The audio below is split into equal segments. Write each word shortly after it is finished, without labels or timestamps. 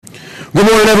Good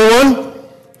morning, everyone.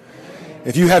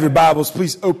 If you have your Bibles,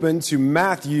 please open to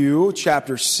Matthew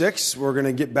chapter 6. We're going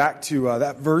to get back to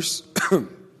that verse in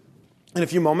a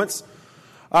few moments.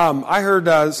 I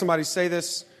heard somebody say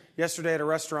this yesterday at a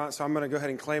restaurant, so I'm going to go ahead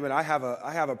and claim it. I have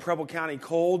a Preble County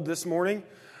cold this morning.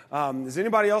 Does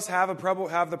anybody else have the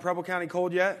Preble County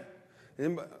cold yet?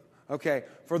 Okay.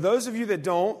 For those of you that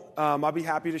don't, I'll be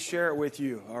happy to share it with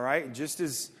you. All right,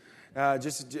 just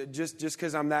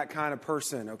because I'm that kind of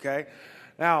person. Okay.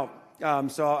 Now,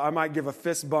 so I might give a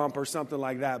fist bump or something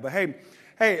like that. But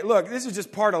hey, look, this is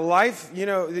just part of life. You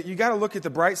know, you got to look at the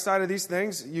bright side of these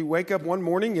things. You wake up one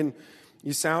morning and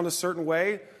you sound a certain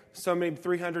way. So many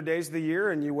 300 days of the year,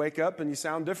 and you wake up and you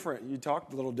sound different. You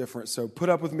talk a little different. So put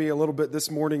up with me a little bit this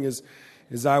morning as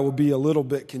I will be a little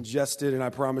bit congested, and I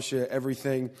promise you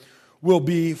everything will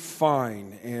be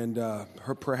fine. And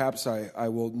perhaps I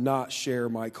will not share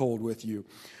my cold with you.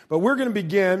 But we're going to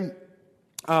begin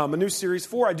a new series.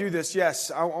 Before I do this,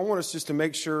 yes, I want us just to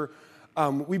make sure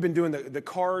we've been doing the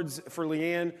cards for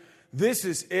Leanne. This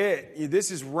is it.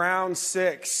 This is round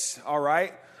 6, all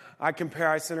right? I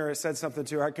said something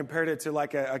to her. I compared it to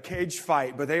like a cage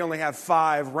fight, but they only have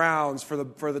 5 rounds for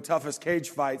the toughest cage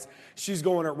fights. She's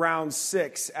going at round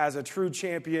 6 as a true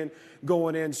champion,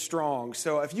 going in strong.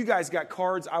 So if you guys got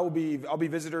cards, I'll be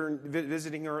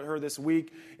visiting her this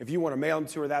week. If you want to mail them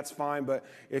to her, that's fine. But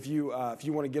if you want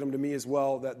to get them to me as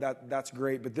well, that's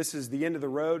great. But this is the end of the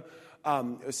road.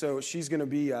 So she's going to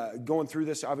be going through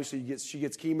this. Obviously, she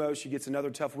gets chemo. She gets another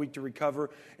tough week to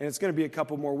recover, and it's going to be a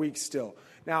couple more weeks still.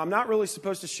 Now, I'm not really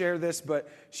supposed to share this, but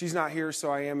she's not here, so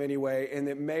I am anyway, and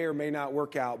it may or may not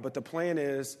work out. But the plan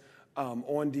is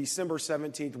on December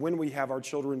 17th, when we have our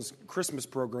children's Christmas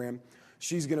program,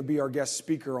 she's going to be our guest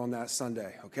speaker on that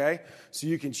Sunday. Okay,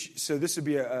 so this would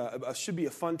be should be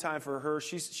a fun time for her.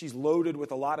 She's loaded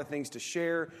with a lot of things to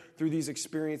share through these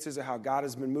experiences of how God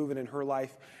has been moving in her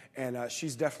life. And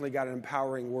she's definitely got an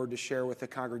empowering word to share with the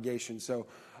congregation. So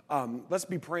let's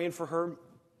be praying for her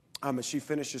as she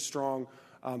finishes strong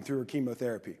through her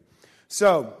chemotherapy.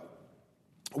 So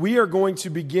we are going to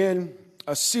begin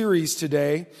a series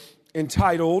today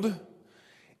entitled,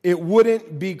 "It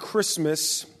Wouldn't Be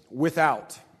Christmas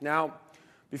Without." Now,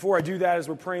 before I do that, as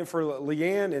we're praying for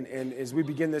Leanne and as we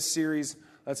begin this series,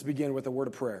 let's begin with a word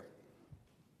of prayer.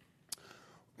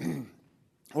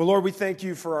 Well, Lord, we thank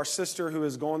you for our sister who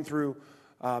has gone through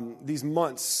these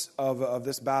months of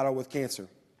this battle with cancer.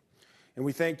 And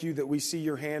we thank you that we see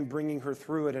your hand bringing her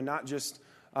through it, and not just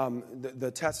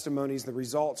the testimonies, the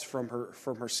results from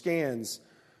her scans,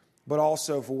 but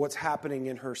also for what's happening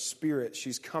in her spirit.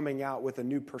 She's coming out with a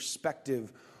new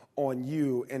perspective on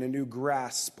you and a new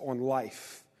grasp on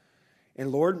life.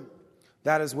 And Lord,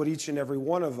 that is what each and every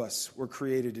one of us were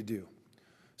created to do.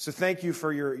 So thank you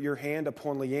for your hand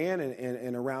upon Leanne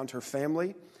and around her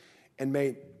family. And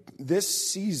may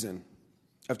this season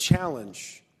of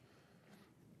challenge,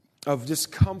 of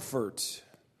discomfort,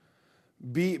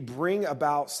 bring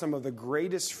about some of the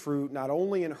greatest fruit, not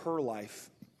only in her life,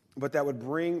 but that would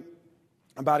bring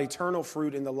about eternal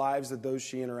fruit in the lives of those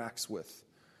she interacts with.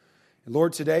 And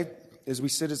Lord, today, as we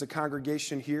sit as a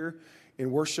congregation here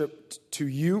in worship to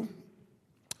you,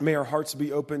 may our hearts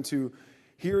be open to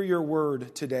hear your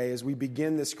word today as we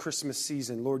begin this Christmas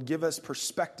season. Lord, give us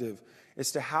perspective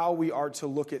as to how we are to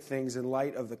look at things in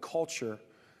light of the culture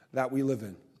that we live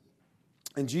in.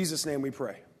 In Jesus' name we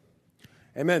pray.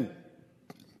 Amen.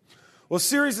 Well, the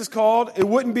series is called "It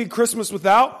Wouldn't Be Christmas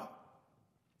Without."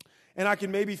 And I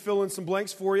can maybe fill in some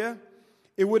blanks for you.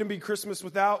 It wouldn't be Christmas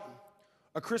without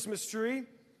a Christmas tree.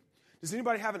 Does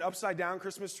anybody have an upside down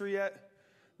Christmas tree yet?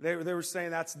 They were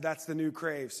saying that's the new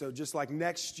crave. So just like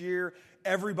next year,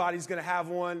 everybody's going to have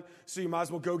one, so you might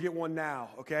as well go get one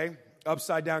now, okay?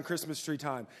 Upside down Christmas tree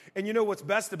time. And you know what's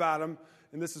best about them,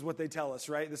 and this is what they tell us,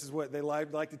 right? This is what they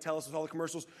like to tell us with all the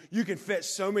commercials. You can fit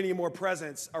so many more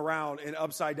presents around an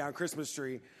upside down Christmas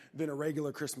tree than a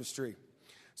regular Christmas tree.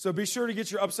 So be sure to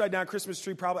get your upside down Christmas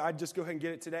tree. Probably I'd just go ahead and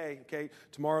get it today, okay?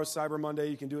 Tomorrow's Cyber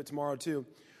Monday. You can do it tomorrow too.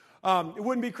 It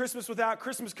wouldn't be Christmas without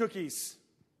Christmas cookies.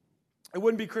 It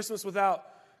wouldn't be Christmas without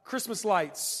Christmas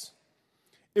lights.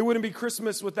 It wouldn't be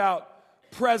Christmas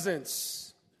without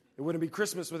presents. It wouldn't be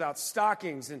Christmas without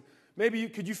stockings. And maybe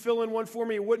could you fill in one for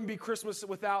me? It wouldn't be Christmas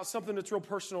without something that's real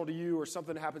personal to you or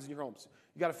something that happens in your homes.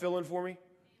 You got to fill in for me?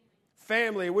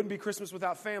 Family. It wouldn't be Christmas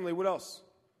without family. What else?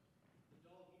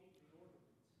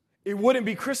 It wouldn't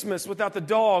be Christmas without the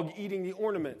dog eating the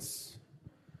ornaments.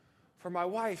 For my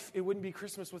wife, it wouldn't be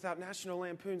Christmas without National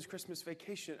Lampoon's Christmas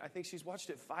Vacation. I think she's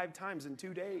watched it 5 times in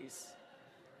 2 days.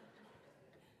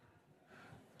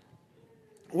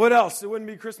 What else? It wouldn't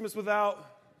be Christmas without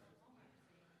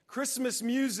Christmas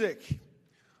music.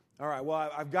 All right, well,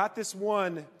 I've got this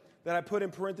one that I put in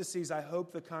parentheses. I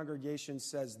hope the congregation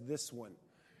says this one.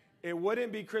 It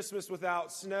wouldn't be Christmas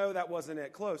without snow. That wasn't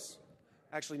it. Close.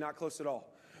 Actually, not close at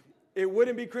all. It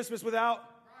wouldn't be Christmas without...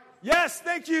 Yes,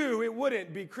 thank you. It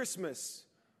wouldn't be Christmas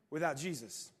without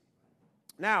Jesus.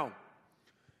 Now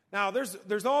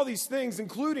there's all these things,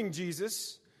 including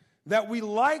Jesus, that we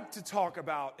like to talk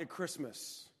about at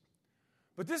Christmas.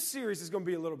 But this series is going to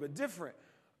be a little bit different.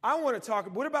 I want to talk,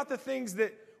 what about the things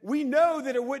that we know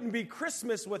that it wouldn't be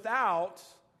Christmas without,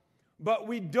 but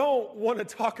we don't want to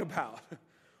talk about?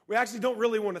 We actually don't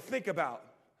really want to think about.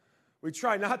 We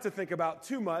try not to think about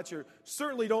too much, or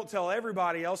certainly don't tell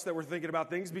everybody else that we're thinking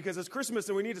about things, because it's Christmas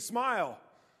and we need to smile.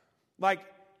 Like,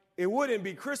 it wouldn't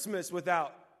be Christmas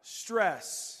without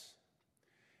stress.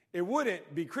 It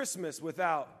wouldn't be Christmas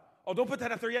without, oh, don't put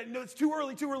that up there yet. No, it's too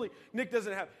early. Nick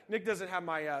doesn't have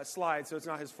my slides, so it's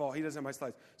not his fault. He doesn't have my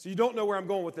slides. So you don't know where I'm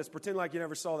going with this. Pretend like you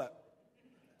never saw that.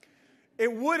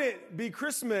 It wouldn't be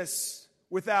Christmas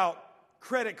without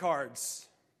credit cards.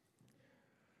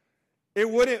 It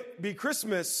wouldn't be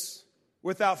Christmas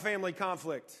without family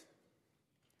conflict.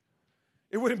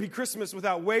 It wouldn't be Christmas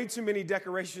without way too many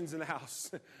decorations in the house.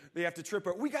 They have to trip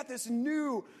over. We got this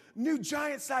new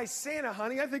giant-sized Santa,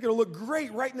 honey. I think it'll look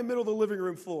great right in the middle of the living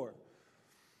room floor.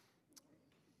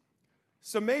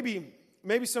 So maybe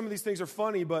some of these things are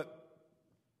funny, but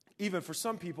even for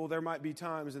some people, there might be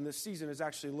times, and this season is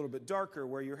actually a little bit darker,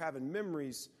 where you're having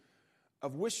memories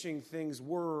of wishing things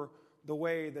were the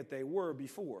way that they were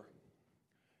before.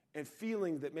 And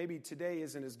feeling that maybe today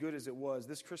isn't as good as it was,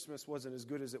 this Christmas wasn't as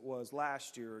good as it was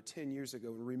last year or 10 years ago,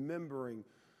 and remembering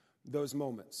those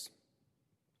moments.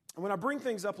 And when I bring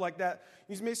things up like that,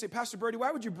 you may say, Pastor Brady,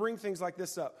 why would you bring things like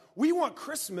this up? We want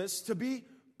Christmas to be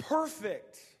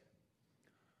perfect.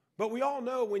 But we all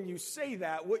know when you say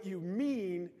that, what you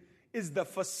mean is the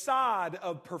facade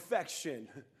of perfection,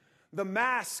 the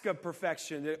mask of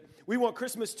perfection. We want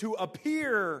Christmas to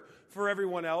appear for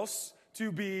everyone else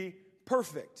to be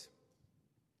perfect.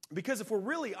 Because if we're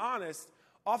really honest,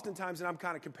 oftentimes, and I'm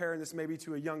kind of comparing this maybe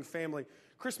to a young family,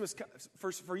 Christmas,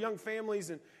 for young families,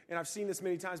 and I've seen this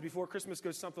many times before, Christmas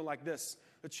goes something like this.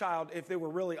 The child, if they were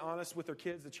really honest with their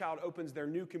kids, the child opens their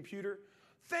new computer.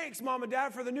 Thanks, Mom and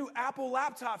Dad, for the new Apple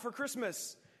laptop for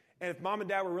Christmas. And if Mom and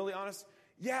Dad were really honest,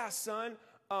 yeah, son,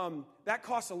 that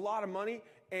costs a lot of money.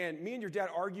 And me and your dad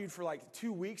argued for like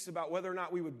 2 weeks about whether or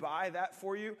not we would buy that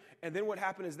for you. And then what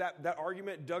happened is that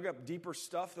argument dug up deeper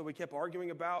stuff that we kept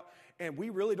arguing about. And we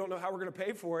really don't know how we're going to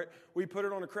pay for it. We put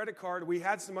it on a credit card. We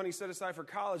had some money set aside for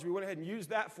college. We went ahead and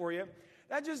used that for you.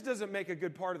 That just doesn't make a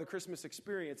good part of the Christmas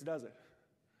experience, does it?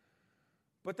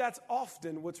 But that's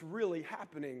often what's really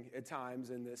happening at times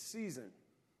in this season.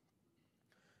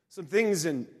 Some things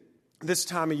in this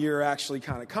time of year are actually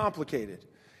kind of complicated.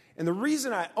 And the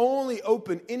reason I only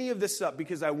open any of this up,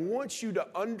 because I want you to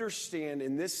understand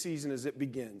in this season as it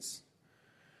begins,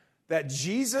 that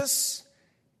Jesus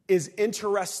is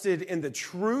interested in the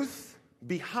truth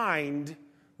behind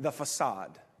the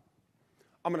facade.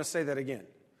 I'm going to say that again.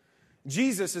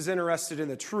 Jesus is interested in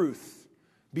the truth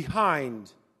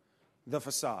behind the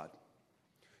facade.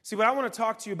 See, what I want to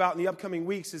talk to you about in the upcoming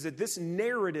weeks is that this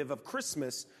narrative of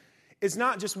Christmas is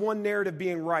not just one narrative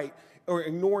being right or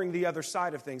ignoring the other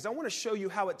side of things. I want to show you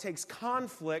how it takes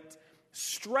conflict,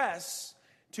 stress,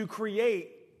 to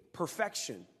create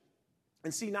perfection.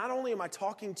 And see, not only am I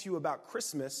talking to you about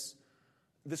Christmas,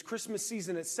 this Christmas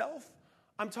season itself,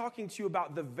 I'm talking to you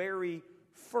about the very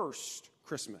first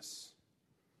Christmas.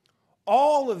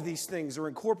 All of these things are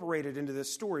incorporated into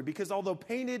this story because although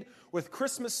painted with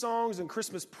Christmas songs and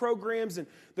Christmas programs, and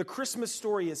the Christmas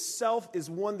story itself is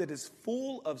one that is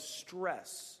full of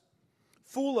stress,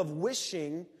 full of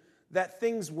wishing that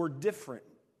things were different,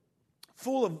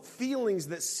 full of feelings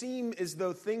that seem as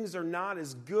though things are not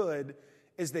as good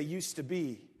as they used to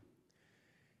be.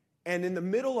 And in the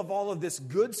middle of all of this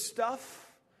good stuff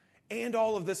and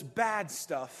all of this bad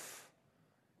stuff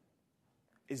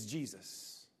is Jesus.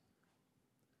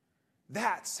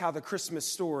 That's how the Christmas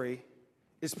story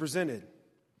is presented.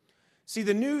 See,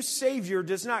 the new Savior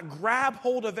does not grab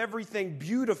hold of everything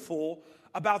beautiful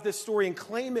about this story and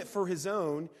claim it for his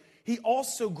own. He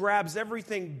also grabs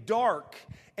everything dark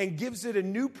and gives it a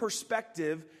new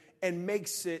perspective and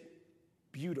makes it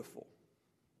beautiful.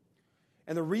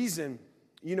 And the reason,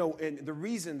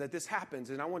 that this happens,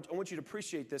 and I want you to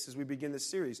appreciate this as we begin this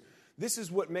series. This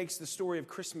is what makes the story of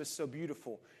Christmas so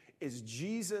beautiful, is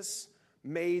Jesus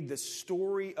made the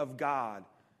story of God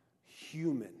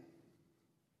human.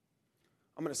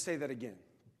 I'm going to say that again.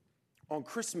 On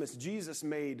Christmas, Jesus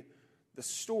made the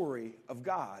story of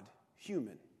God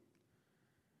human.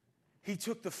 He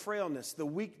took the frailness, the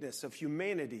weakness of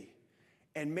humanity,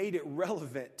 and made it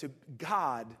relevant to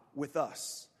God with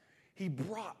us. He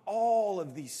brought all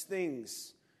of these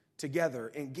things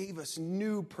together and gave us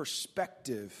new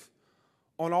perspective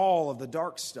on all of the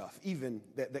dark stuff, even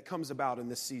that comes about in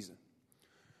this season.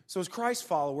 So as Christ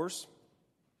followers,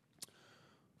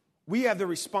 we have the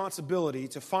responsibility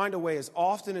to find a way as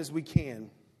often as we can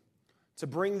to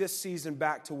bring this season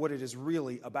back to what it is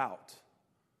really about,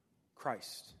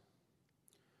 Christ.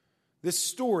 This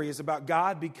story is about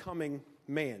God becoming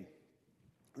man.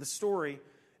 The story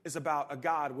is about a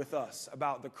God with us,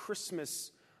 about the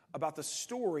Christmas, about the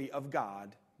story of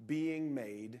God being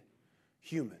made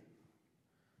human.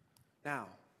 Now,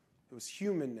 it was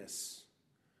humanness.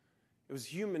 It was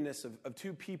humanness of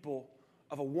two people,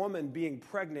 of a woman being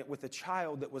pregnant with a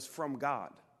child that was from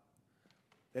God.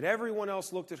 That everyone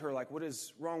else looked at her like, what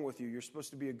is wrong with you? You're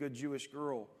supposed to be a good Jewish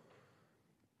girl.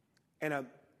 And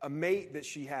a mate that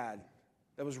she had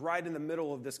that was right in the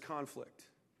middle of this conflict.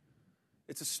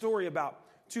 It's a story about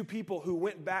two people who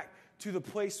went back to the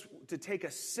place to take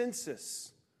a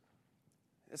census.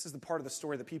 This is the part of the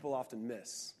story that people often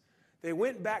miss. They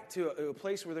went back to a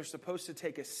place where they're supposed to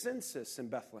take a census in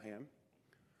Bethlehem.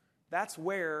 That's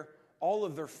where all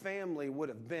of their family would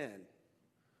have been.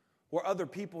 Where other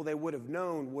people they would have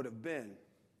known would have been.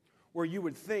 Where you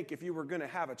would think if you were going to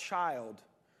have a child,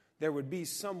 there would be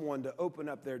someone to open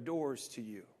up their doors to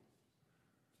you.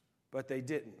 But they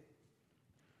didn't.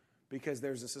 Because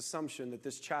there's this assumption that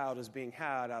this child is being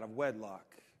had out of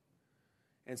wedlock.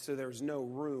 And so there's no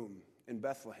room in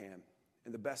Bethlehem.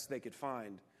 And the best they could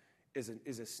find is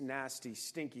a nasty,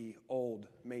 stinky, old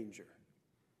manger.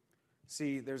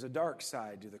 See, there's a dark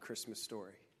side to the Christmas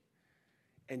story.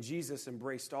 And Jesus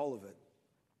embraced all of it.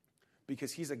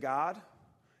 Because he's a God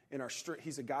in our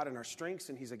he's a God in our strengths,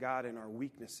 and he's a God in our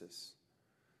weaknesses.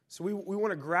 So we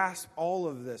want to grasp all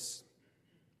of this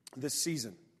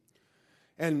season.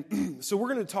 And so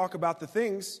we're going to talk about the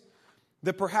things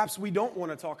that perhaps we don't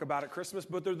want to talk about at Christmas,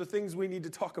 but they're the things we need to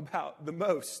talk about the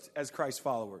most as Christ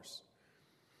followers.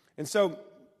 And so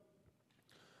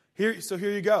here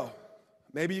you go.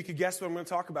 Maybe you could guess what I'm going to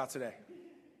talk about today.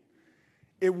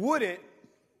 It wouldn't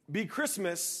be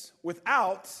Christmas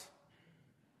without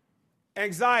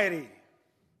anxiety.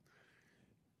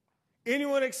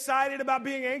 Anyone excited about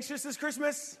being anxious this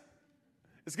Christmas?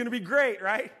 It's going to be great,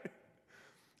 right?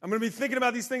 I'm going to be thinking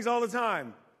about these things all the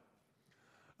time.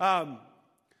 A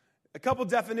couple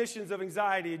definitions of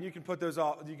anxiety, and you can put those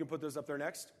up there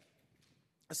next.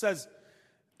 It says,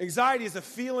 anxiety is a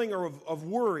feeling of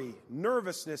worry,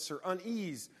 nervousness, or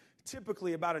unease,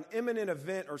 typically about an imminent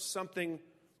event or something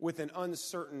with an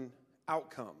uncertain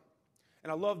outcome.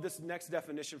 And I love this next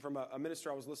definition from a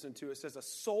minister I was listening to. It says, a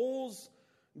soul's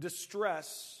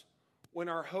distress when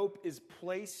our hope is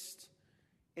placed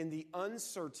in the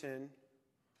uncertain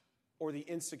or the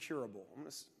insecurable. I'm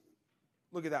going to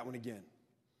look at that one again.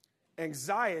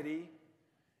 Anxiety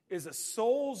is a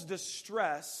soul's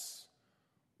distress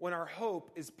when our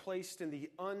hope is placed in the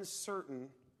uncertain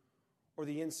or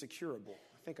the insecurable.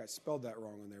 I think I spelled that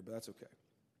wrong in there, but that's okay.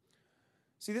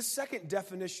 See, this second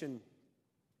definition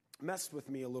messed with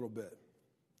me a little bit.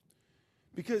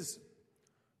 Because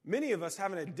many of us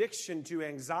have an addiction to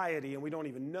anxiety and we don't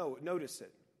even notice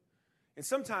it. And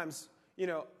sometimes,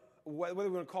 whether we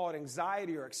want to call it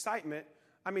anxiety or excitement,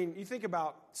 I mean, you think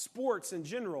about sports in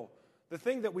general. The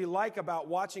thing that we like about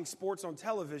watching sports on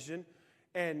television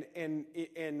and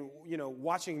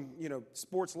watching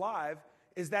sports live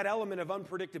is that element of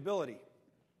unpredictability.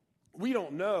 We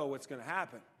don't know what's going to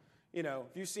happen.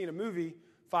 If you've seen a movie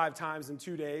 5 times in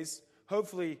 2 days,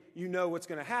 hopefully you know what's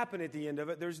going to happen at the end of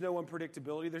it. There's no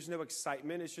unpredictability. There's no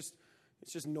excitement. It's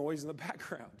just noise in the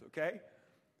background, okay?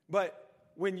 But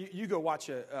when you go watch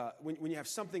when you have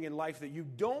something in life that you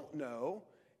don't know,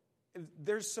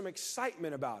 there's some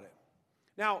excitement about it.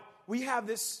 Now, we have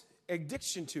this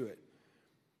addiction to it.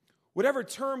 Whatever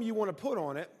term you want to put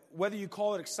on it, whether you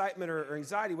call it excitement or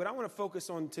anxiety, what I want to focus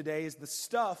on today is the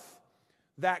stuff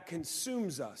that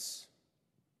consumes us.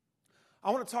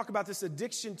 I want to talk about this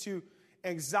addiction to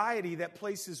anxiety that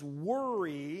places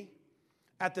worry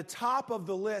at the top of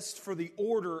the list for the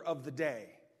order of the day.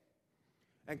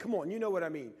 And come on, you know what I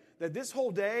mean. That this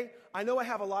whole day, I know I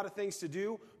have a lot of things to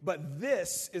do, but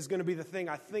this is going to be the thing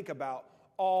I think about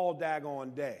all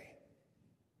daggone day.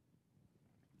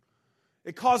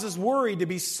 It causes worry to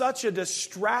be such a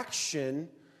distraction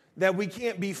that we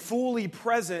can't be fully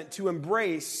present to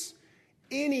embrace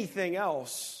anything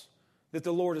else that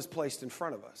the Lord has placed in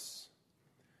front of us.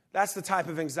 That's the type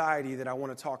of anxiety that I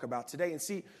want to talk about today. And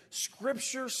see,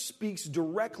 Scripture speaks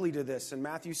directly to this in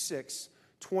Matthew 6,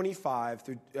 25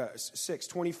 through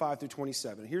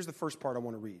 27. Here's the first part I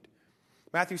want to read.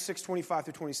 Matthew 6, 25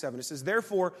 through 27. It says,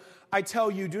 "Therefore, I tell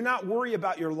you, do not worry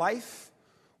about your life,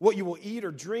 what you will eat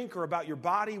or drink, or about your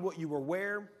body, what you will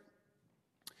wear.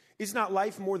 Is not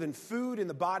life more than food, and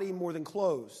the body more than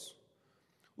clothes?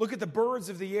 Look at the birds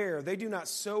of the air. They do not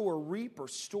sow or reap or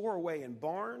store away in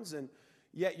barns, and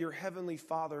yet your heavenly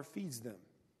Father feeds them.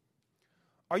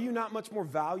 Are you not much more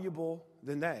valuable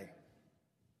than they?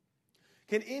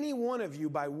 Can any one of you,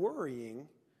 by worrying,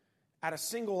 add a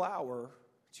single hour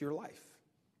to your life?"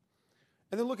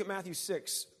 And then look at Matthew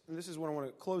 6, and this is what I want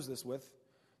to close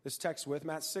this text with,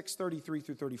 Matthew 6, 33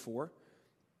 through 34.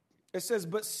 It says,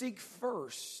 "But seek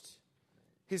first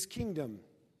his kingdom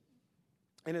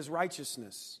and his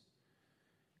righteousness,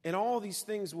 and all these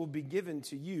things will be given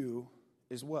to you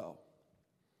as well.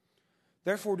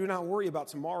 Therefore, do not worry about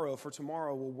tomorrow, for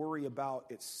tomorrow will worry about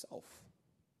itself.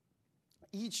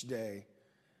 Each day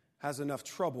has enough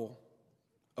trouble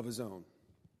of his own."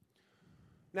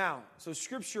 Now, so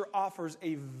Scripture offers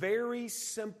a very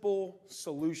simple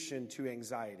solution to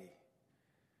anxiety.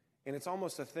 And it's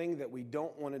almost a thing that we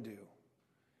don't want to do.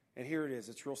 And here it is.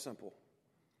 It's real simple.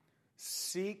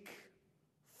 Seek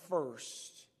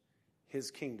first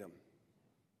his kingdom.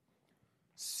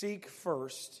 Seek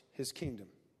first his kingdom.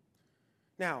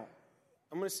 Now,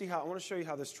 I want to show you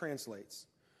how this translates.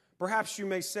 Perhaps you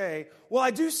may say, "Well,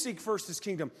 I do seek first his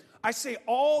kingdom. I say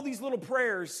all these little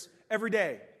prayers every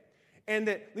day." And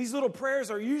that these little prayers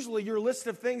are usually your list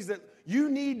of things that you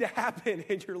need to happen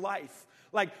in your life.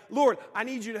 Like, "Lord, I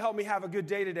need you to help me have a good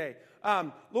day today.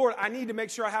 Lord, I need to make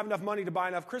sure I have enough money to buy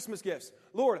enough Christmas gifts.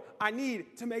 Lord, I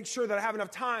need to make sure that I have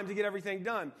enough time to get everything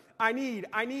done. I need.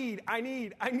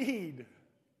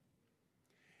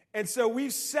 And so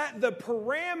we've set the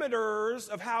parameters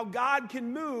of how God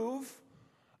can move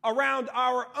around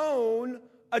our own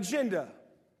agenda.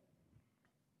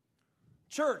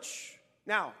 Church,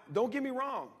 now, don't get me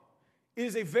wrong. It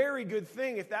is a very good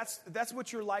thing if that's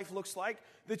what your life looks like,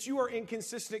 that you are in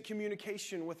consistent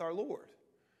communication with our Lord.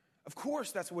 Of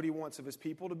course, that's what he wants of his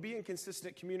people, to be in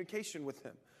consistent communication with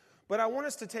him. But I want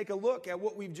us to take a look at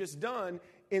what we've just done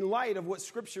in light of what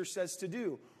Scripture says to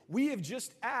do. We have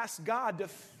just asked God to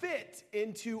fit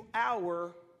into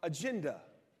our agenda.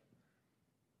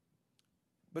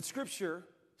 But Scripture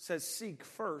says, seek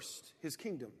first his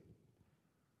kingdom.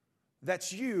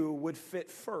 That you would fit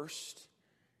first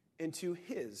into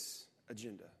his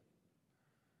agenda.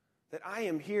 That I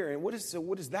am here, and what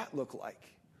does that look like?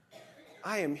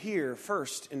 I am here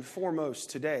first and foremost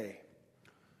today,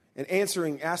 and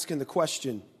asking the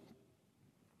question,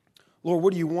 "Lord,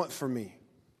 what do you want from me?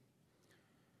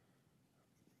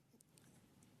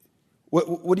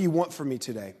 What do you want from me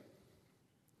today?"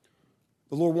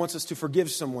 The Lord wants us to forgive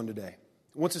someone today.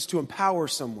 He wants us to empower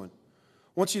someone.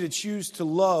 He wants you to choose to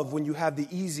love when you have the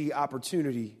easy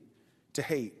opportunity to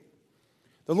hate.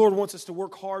 The Lord wants us to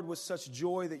work hard with such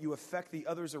joy that you affect the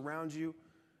others around you,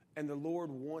 and the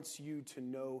Lord wants you to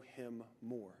know him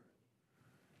more.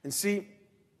 And see,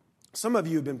 some of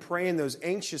you have been praying those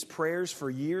anxious prayers for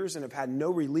years and have had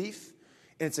no relief,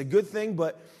 and it's a good thing,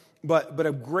 but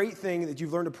a great thing that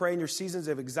you've learned to pray in your seasons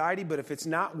of anxiety. But if it's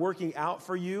not working out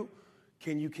for you,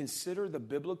 can you consider the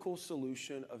biblical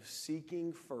solution of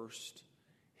seeking first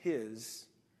his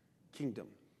kingdom?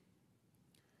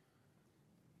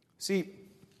 See,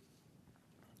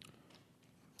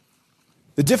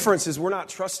 the difference is we're not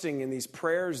trusting in these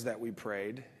prayers that we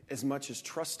prayed as much as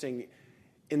trusting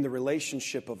in the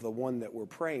relationship of the one that we're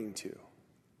praying to.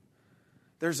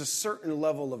 There's a certain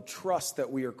level of trust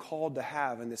that we are called to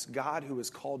have in this God who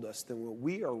has called us, that when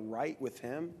we are right with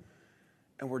him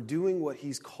and we're doing what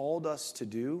he's called us to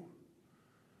do,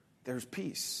 there's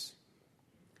peace.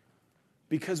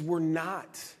 Because we're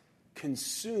not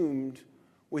consumed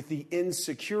with the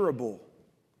insecurable.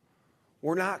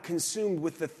 We're not consumed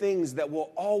with the things that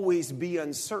will always be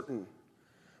uncertain.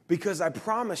 Because I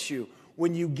promise you,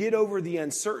 when you get over the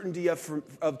uncertainty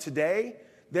of today,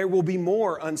 there will be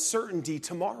more uncertainty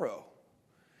tomorrow.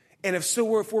 And if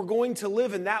we're going to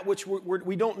live in that which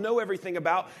we don't know everything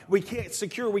about, we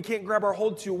can't grab our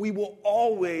hold to, we will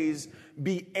always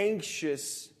be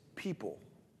anxious people.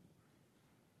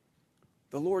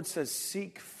 The Lord says,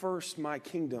 seek first my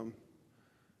kingdom,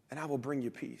 and I will bring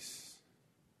you peace.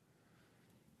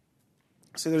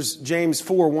 So there's James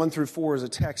 4, 1 through 4 is a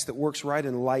text that works right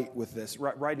in light with this,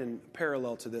 right in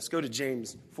parallel to this. Go to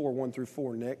James 4, 1 through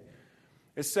 4, Nick.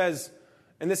 It says,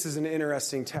 and this is an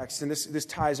interesting text, and this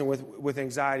ties in with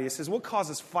anxiety. It says, what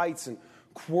causes fights and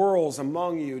quarrels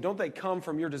among you? Don't they come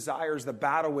from your desires, the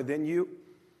battle within you?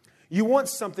 You want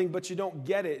something, but you don't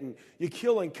get it, and you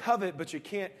kill and covet, but you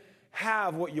can't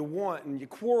have what you want, and you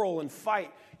quarrel and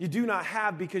fight. You do not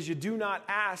have because you do not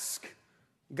ask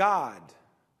God.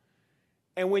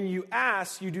 And when you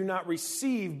ask, you do not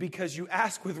receive because you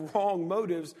ask with wrong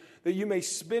motives, that you may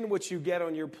spend what you get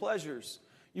on your pleasures.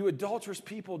 You adulterous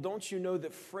people, don't you know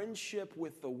that friendship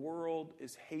with the world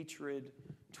is hatred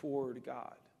toward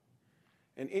God?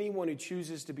 And anyone who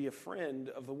chooses to be a friend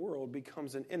of the world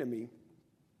becomes an enemy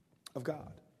of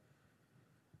God.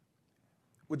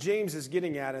 What James is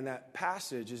getting at in that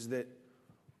passage is that,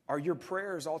 are your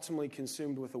prayers ultimately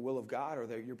consumed with the will of God, or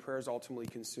are your prayers ultimately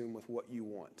consumed with what you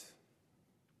want?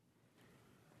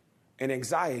 And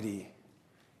anxiety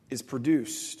is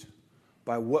produced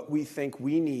by what we think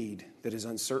we need that is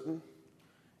uncertain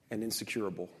and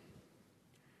insecurable.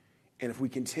 And if we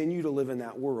continue to live in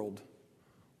that world,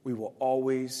 we will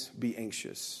always be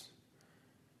anxious.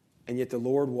 And yet the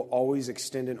Lord will always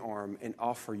extend an arm and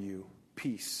offer you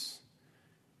peace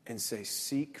and say,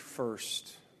 seek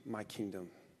first my kingdom.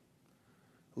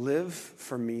 Live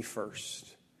for me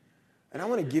first. And I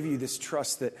want to give you this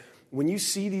trust that when you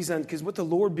see these, because what the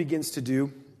Lord begins to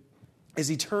do is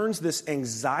he turns this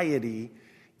anxiety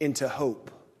into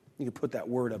hope. You can put that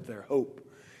word up there, hope.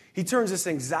 He turns this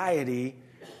anxiety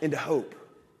into hope.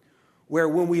 Where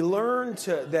when we learn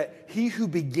that he who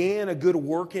began a good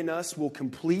work in us will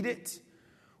complete it,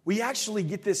 we actually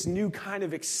get this new kind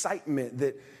of excitement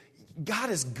that God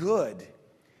is good.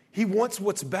 He wants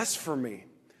what's best for me.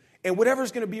 And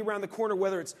whatever's going to be around the corner,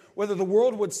 whether the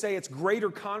world would say it's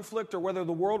greater conflict or whether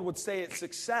the world would say it's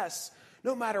success,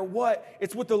 no matter what,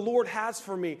 it's what the Lord has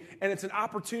for me, and it's an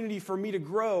opportunity for me to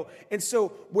grow. And so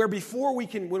where before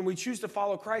when we choose to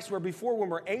follow Christ, when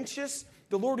we're anxious,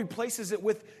 the Lord replaces it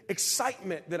with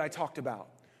excitement that I talked about.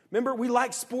 Remember, we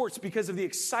like sports because of the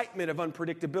excitement of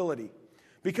unpredictability.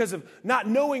 Because of not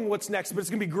knowing what's next, but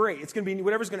it's going to be great. It's going to be,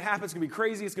 whatever's going to happen, it's going to be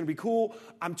crazy. It's going to be cool.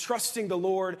 I'm trusting the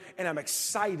Lord, and I'm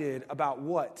excited about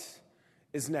what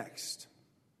is next.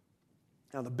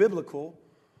 Now, the biblical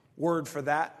word for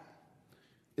that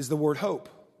is the word hope.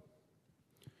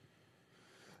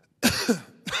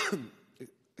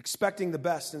 Expecting the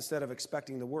best instead of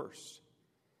expecting the worst.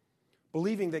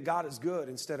 Believing that God is good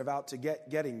instead of out to get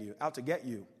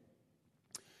you.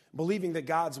 Believing that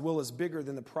God's will is bigger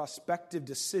than the prospective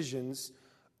decisions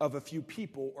of a few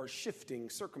people or shifting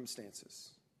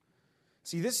circumstances.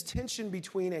 See, this tension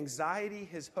between anxiety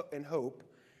and hope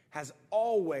has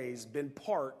always been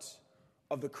part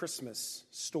of the Christmas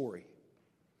story.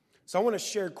 So I want to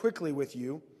share quickly with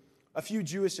you a few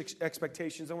Jewish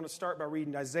expectations. I want to start by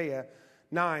reading Isaiah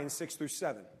 9, 6 through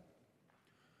 7.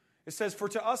 It says, "For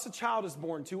to us a child is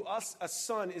born, to us a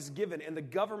son is given, and the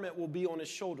government will be on his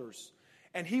shoulders.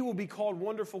 And he will be called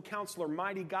Wonderful Counselor,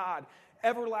 Mighty God,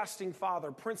 Everlasting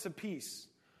Father, Prince of Peace.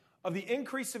 Of the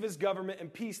increase of his government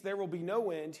and peace there will be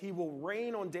no end. He will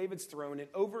reign on David's throne and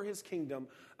over his kingdom,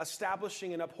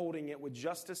 establishing and upholding it with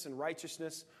justice and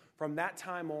righteousness from that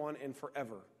time on and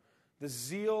forever. The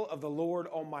zeal of the Lord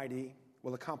Almighty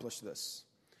will accomplish this."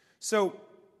 So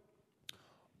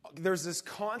there was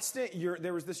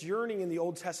this yearning in the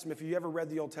Old Testament. If you ever read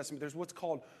the Old Testament, there's what's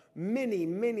called many,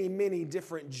 many, many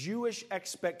different Jewish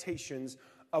expectations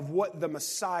of what the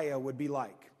Messiah would be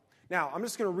like. Now, I'm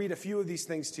just going to read a few of these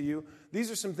things to you. These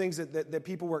are some things that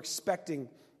people were expecting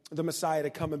the Messiah to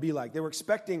come and be like. They were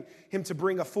expecting him to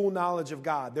bring a full knowledge of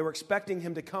God. They were expecting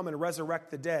him to come and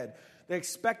resurrect the dead. They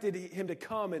expected him to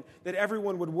come and that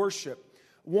everyone would worship.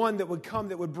 One that would come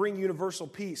that would bring universal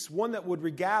peace. One that would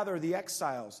regather the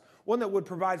exiles. One that would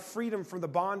provide freedom from the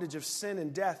bondage of sin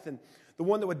and death. And the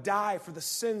one that would die for the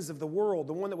sins of the world.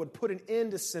 The one that would put an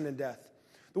end to sin and death.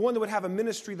 The one that would have a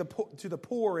ministry to the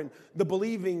poor and the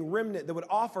believing remnant. That would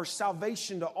offer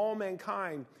salvation to all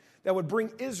mankind. That would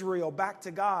bring Israel back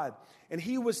to God. And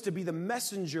he was to be the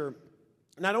messenger.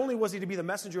 Not only was he to be the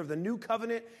messenger of the new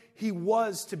covenant, he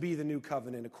was to be the new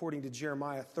covenant. According to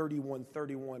Jeremiah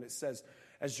 31:31, it says,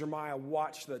 as Jeremiah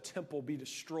watched the temple be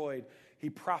destroyed, he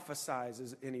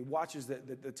prophesies and he watches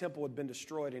that the temple had been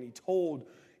destroyed, and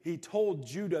he told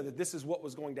Judah that this is what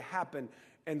was going to happen,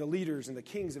 and the leaders and the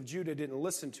kings of Judah didn't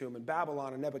listen to him, and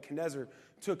Babylon and Nebuchadnezzar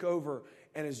took over.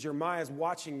 And as Jeremiah is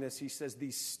watching this, he says,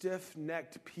 these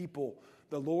stiff-necked people,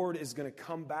 the Lord is going to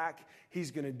come back. He's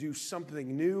going to do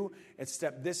something new,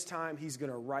 except this time he's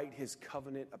going to write his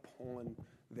covenant upon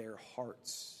their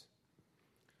hearts.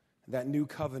 That new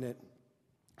covenant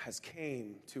has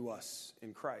came to us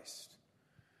in Christ.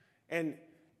 And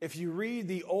if you read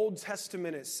the Old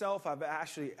Testament itself, I've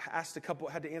actually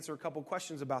had to answer a couple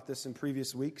questions about this in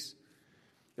previous weeks.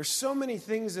 There's so many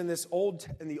things in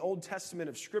the Old Testament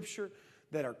of Scripture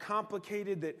that are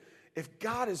complicated, that if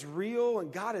God is real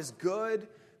and God is good,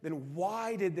 then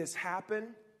why did this happen?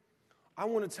 I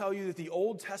want to tell you that the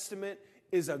Old Testament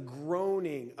is a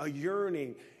groaning, a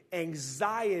yearning,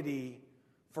 anxiety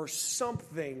for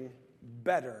something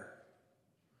better.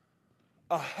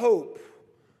 A hope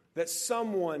that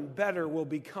someone better will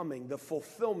be coming, the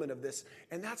fulfillment of this.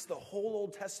 And that's the whole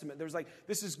Old Testament. There's like,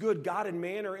 this is good. God and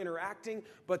man are interacting,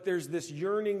 but there's this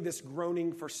yearning, this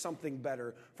groaning for something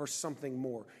better, for something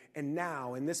more. And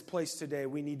now, in this place today,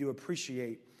 we need to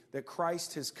appreciate that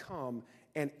Christ has come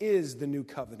and is the new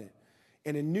covenant.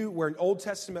 And where an Old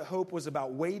Testament hope was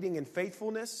about waiting and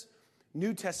faithfulness,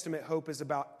 New Testament hope is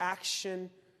about action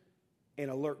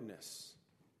and alertness.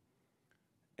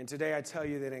 And today I tell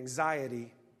you that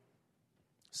anxiety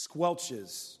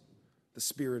squelches the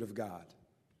Spirit of God.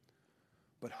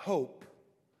 But hope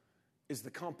is the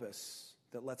compass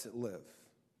that lets it live.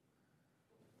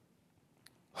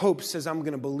 Hope says, I'm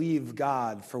going to believe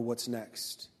God for what's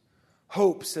next.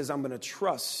 Hope says, I'm going to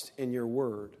trust in your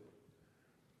word.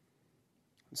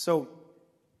 So,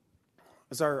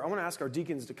 I want to ask our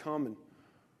deacons to come. And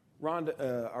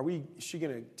Rhonda, is she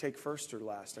going to take first or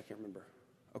last? I can't remember.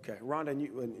 Okay, Rhonda, and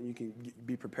you can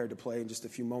be prepared to play in just a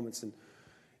few moments. And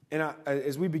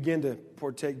as we begin to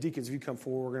partake, deacons, if you come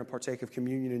forward, we're going to partake of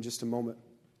communion in just a moment.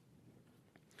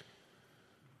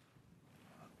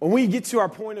 When we get to our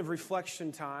point of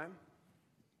reflection time,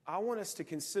 I want us to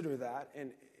consider that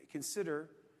and consider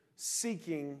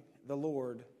seeking the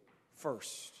Lord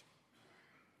first.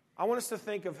 I want us to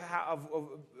think of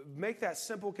make that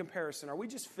simple comparison. Are we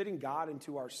just fitting God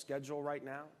into our schedule right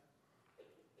now?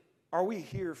 Are we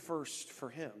here first for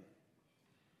Him?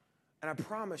 And I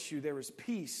promise you there is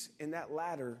peace in that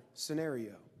latter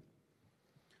scenario.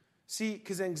 See,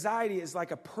 because anxiety is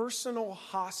like a personal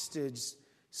hostage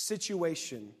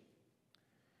situation.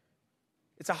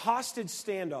 It's a hostage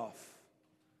standoff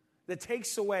that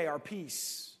takes away our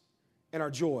peace and our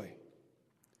joy.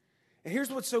 And here's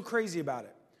what's so crazy about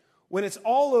it. When it's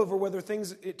all over, whether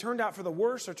it turned out for the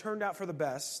worst or turned out for the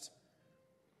best,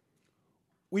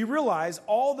 we realize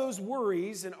all those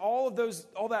worries and all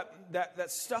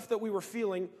that stuff that we were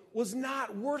feeling was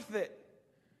not worth it.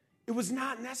 It was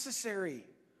not necessary.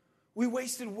 We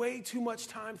wasted way too much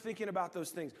time thinking about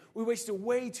those things. We wasted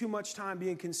way too much time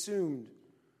being consumed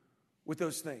with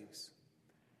those things.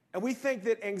 And we think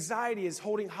that anxiety is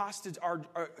holding hostage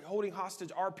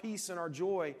our peace and our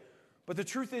joy. But the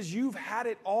truth is, you've had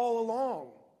it all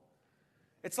along.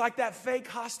 It's like that fake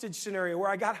hostage scenario where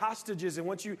I got hostages, and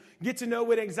once you get to know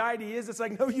what anxiety is, it's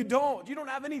like, no, you don't. You don't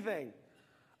have anything.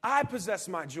 I possess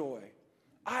my joy.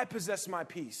 I possess my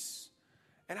peace.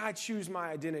 And I choose my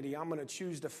identity. I'm going to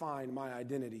choose to find my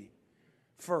identity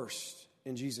first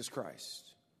in Jesus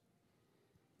Christ.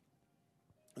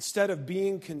 Instead of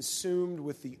being consumed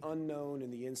with the unknown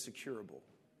and the insecurable,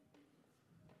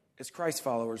 as Christ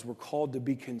followers, we're called to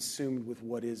be consumed with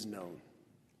what is known.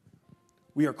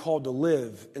 We are called to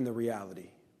live in the reality.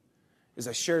 As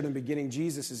I shared in the beginning,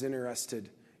 Jesus is interested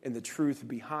in the truth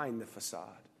behind the facade.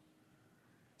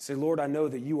 Say, Lord, I know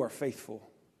that you are faithful.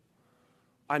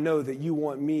 I know that you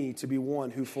want me to be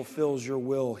one who fulfills your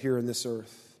will here in this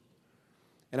earth.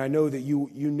 And I know that you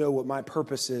know what my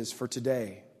purpose is for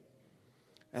today.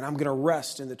 And I'm going to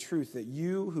rest in the truth that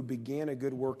you who began a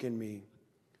good work in me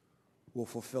will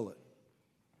fulfill it.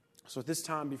 So at this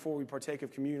time, before we partake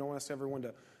of communion, I want to ask everyone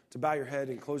to bow your head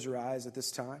and close your eyes at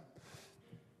this time.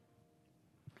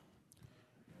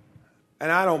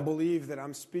 And I don't believe that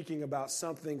I'm speaking about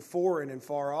something foreign and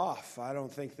far off. I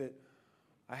don't think that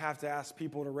I have to ask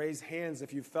people to raise hands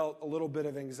if you felt a little bit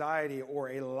of anxiety or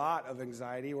a lot of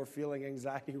anxiety or feeling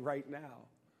anxiety right now.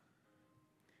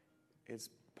 It's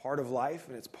part of life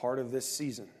and it's part of this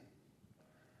season.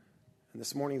 And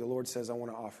this morning the Lord says, I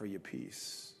want to offer you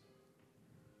peace.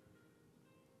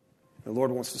 The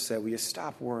Lord wants to say, will you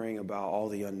stop worrying about all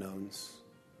the unknowns?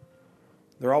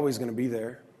 They're always going to be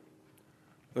there.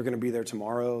 They're going to be there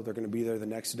tomorrow. They're going to be there the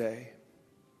next day.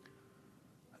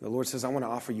 The Lord says, I want to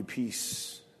offer you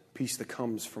peace, peace that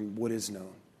comes from what is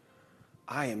known.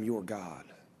 I am your God.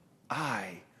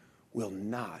 I will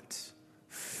not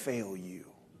fail you.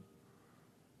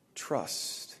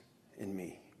 Trust in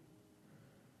me.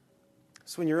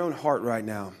 So in your own heart right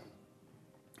now,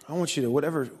 I want you to,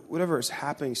 whatever is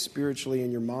happening spiritually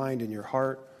in your mind and your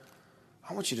heart,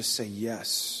 I want you to say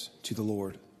yes to the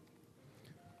Lord.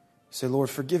 Say, Lord,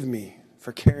 forgive me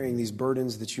for carrying these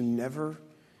burdens that you never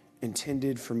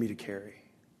intended for me to carry.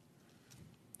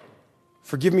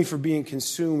 Forgive me for being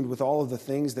consumed with all of the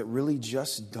things that really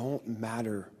just don't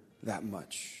matter that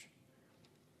much.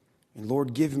 And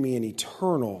Lord, give me an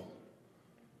eternal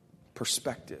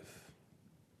perspective.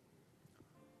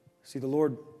 See, the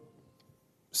Lord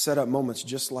set up moments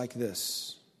just like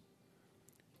this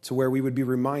to where we would be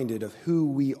reminded of who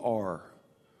we are.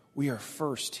 We are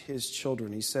first his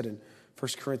children. He said in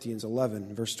 1 Corinthians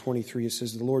 11, verse 23, it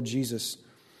says, the Lord Jesus,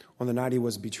 on the night he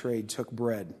was betrayed, took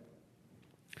bread.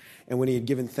 And when he had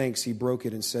given thanks, he broke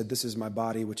it and said, this is my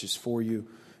body, which is for you.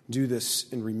 Do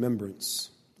this in remembrance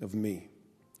of me.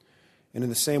 And in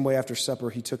the same way, after supper,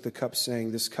 he took the cup,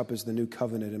 saying, this cup is the new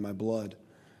covenant in my blood.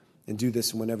 And do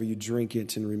this whenever you drink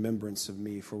it in remembrance of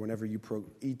me. For whenever you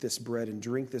eat this bread and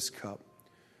drink this cup,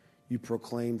 you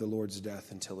proclaim the Lord's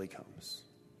death until he comes.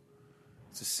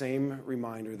 It's the same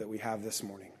reminder that we have this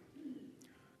morning.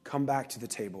 Come back to the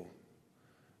table.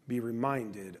 Be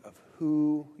reminded of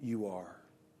who you are.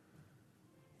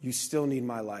 You still need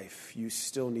my life. You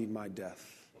still need my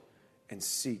death. And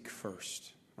seek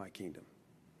first my kingdom.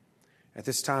 At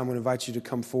this time, I would invite you to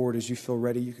come forward as you feel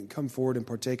ready. You can come forward and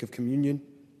partake of communion.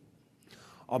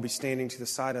 I'll be standing to the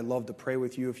side. I'd love to pray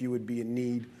with you if you would be in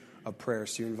need of prayer.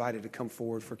 So you're invited to come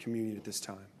forward for communion at this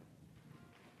time.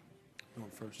 Going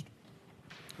first.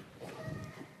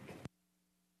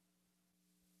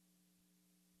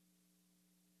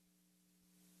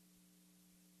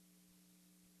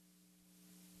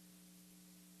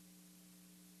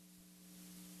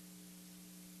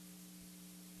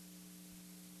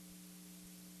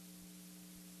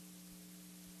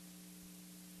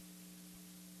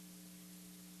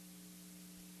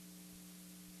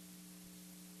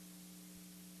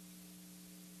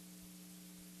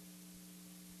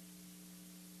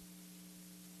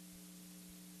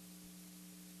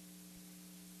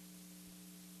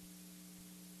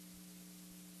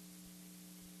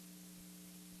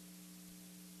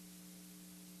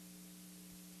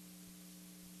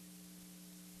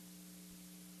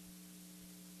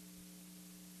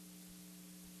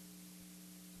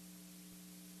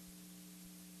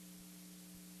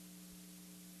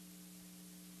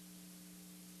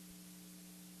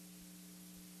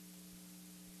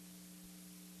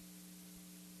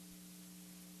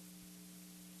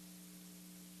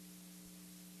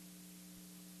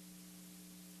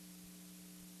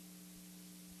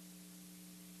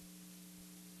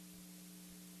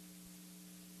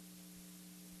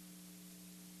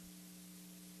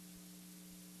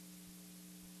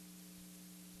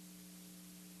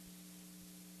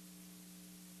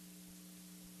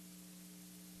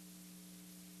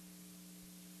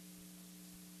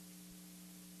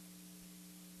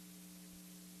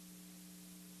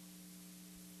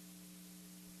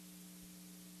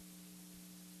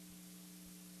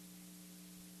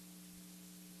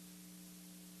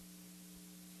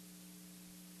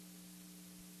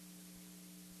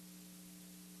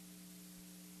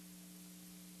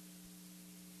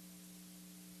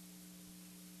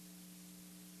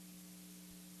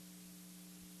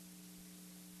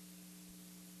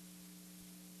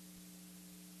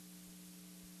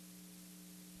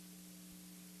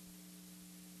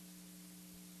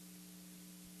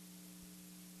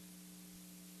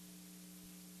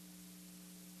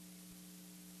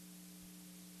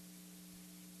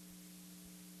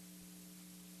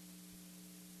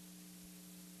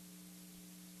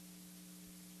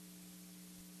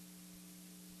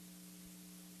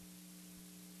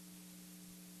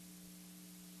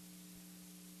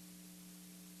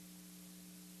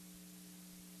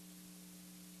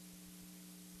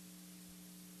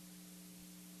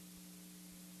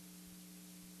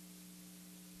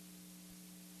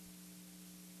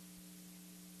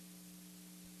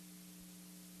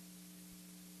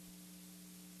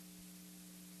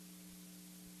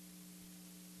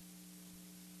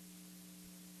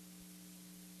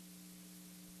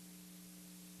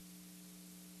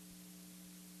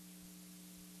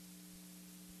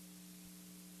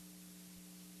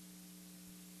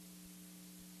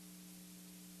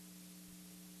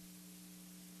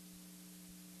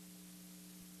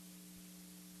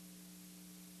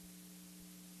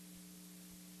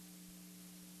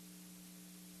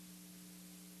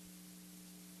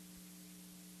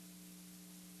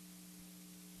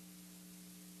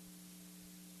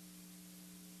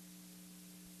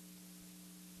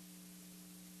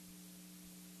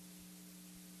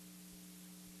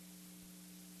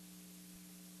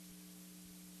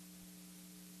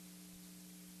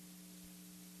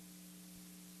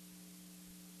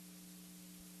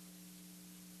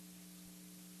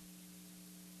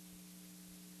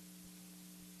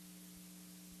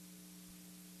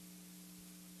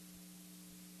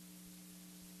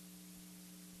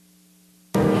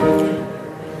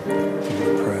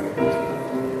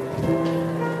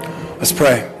 Let's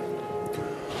pray.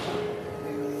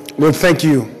 Lord, thank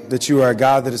you that you are a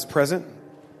God that is present,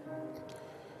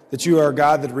 that you are a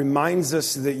God that reminds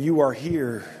us that you are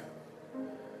here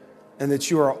and that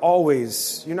you are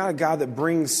always, you're not a God that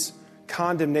brings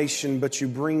condemnation, but you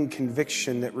bring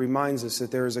conviction that reminds us that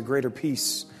there is a greater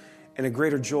peace and a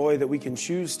greater joy that we can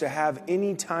choose to have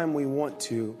any time we want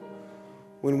to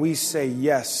when we say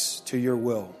yes to your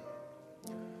will.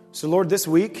 So Lord, this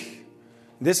week,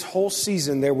 this whole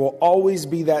season, there will always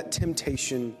be that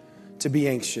temptation to be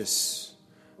anxious,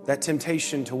 that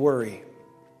temptation to worry.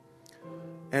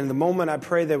 And the moment I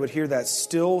pray they would hear that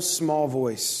still small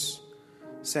voice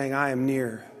saying, I am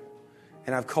near,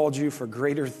 and I've called you for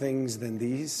greater things than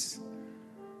these.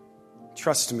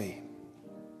 Trust me.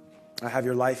 I have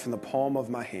your life in the palm of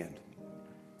my hand.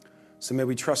 So may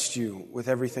we trust you with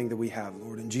everything that we have,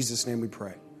 Lord. In Jesus' name we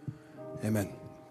pray. Amen.